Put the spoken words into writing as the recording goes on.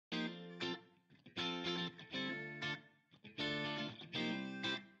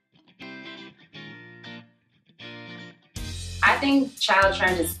think Child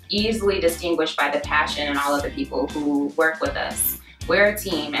Trends is easily distinguished by the passion and all of the people who work with us. We're a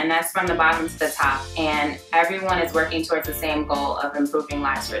team, and that's from the bottom to the top, and everyone is working towards the same goal of improving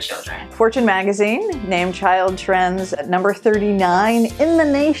lives for children. Fortune magazine named Child Trends at number 39 in the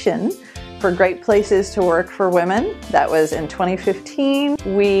nation for great places to work for women. That was in 2015.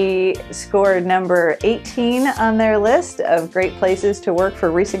 We scored number 18 on their list of great places to work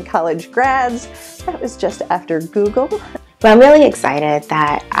for recent college grads. That was just after Google. Well, I'm really excited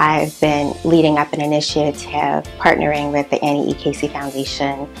that I've been leading up an initiative partnering with the Annie E. Casey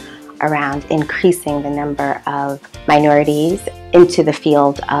Foundation around increasing the number of minorities into the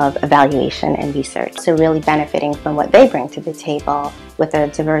field of evaluation and research. So really benefiting from what they bring to the table with a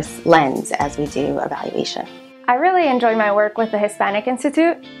diverse lens as we do evaluation. I really enjoy my work with the Hispanic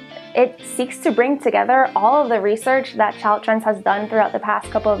Institute. It seeks to bring together all of the research that Child Trends has done throughout the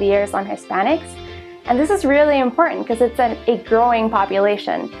past couple of years on Hispanics. And this is really important because it's a growing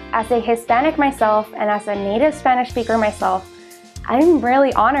population. As a Hispanic myself and as a native Spanish speaker myself, I'm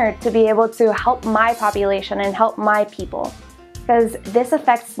really honored to be able to help my population and help my people, because this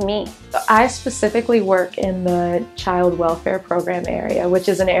affects me. I specifically work in the child welfare program area, which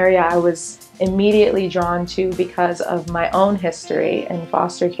is an area I was immediately drawn to because of my own history in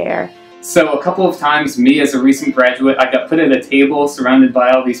foster care. So a couple of times, me as a recent graduate, I got put at a table surrounded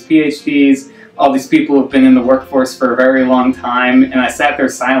by all these PhDs, all these people who've been in the workforce for a very long time, and I sat there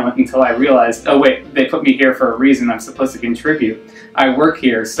silent until I realized, oh wait, they put me here for a reason. I'm supposed to contribute. I work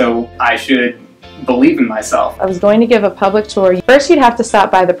here, so I should believe in myself. I was going to give a public tour. First, you'd have to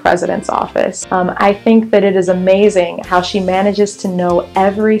stop by the president's office. I think that it is amazing how she manages to know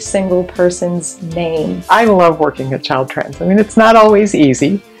every single person's name. I love working at Child Trends. I mean, it's not always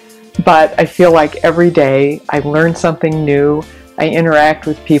easy, but I feel like every day I learn something new. I interact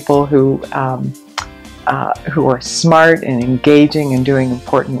with people who are smart and engaging and doing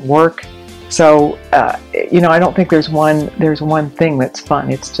important work. So, you know, I don't think there's one thing that's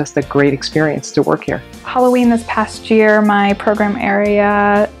fun. It's just a great experience to work here. Halloween this past year, my program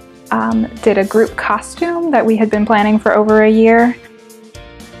area did a group costume that we had been planning for over a year.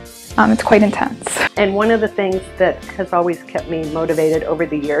 It's quite intense. And one of the things that has always kept me motivated over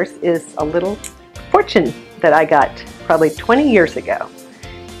the years is a little fortune that I got probably 20 years ago.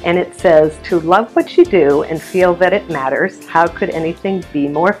 And it says, to love what you do and feel that it matters, how could anything be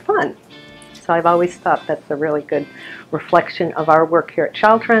more fun? So I've always thought that's a really good reflection of our work here at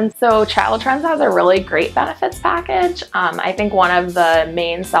Child Trends. So Child Trends has a really great benefits package. I think one of the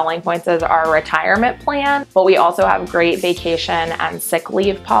main selling points is our retirement plan, but we also have great vacation and sick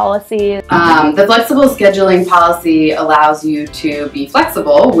leave policies. The flexible scheduling policy allows you to be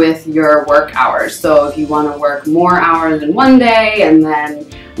flexible with your work hours. So if you want to work more hours in one day and then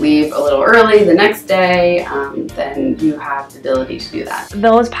leave a little early the next day, then you have the ability to do that.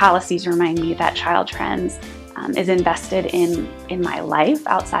 Those policies remind me that Child Trends is invested in my life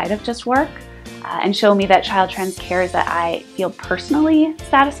outside of just work, and show me that Child Trends cares that I feel personally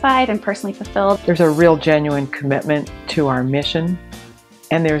satisfied and personally fulfilled. There's a real genuine commitment to our mission,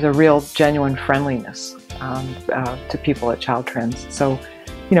 and there's a real genuine friendliness to people at Child Trends. So,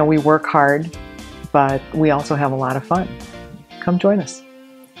 you know, we work hard, but we also have a lot of fun. Come join us.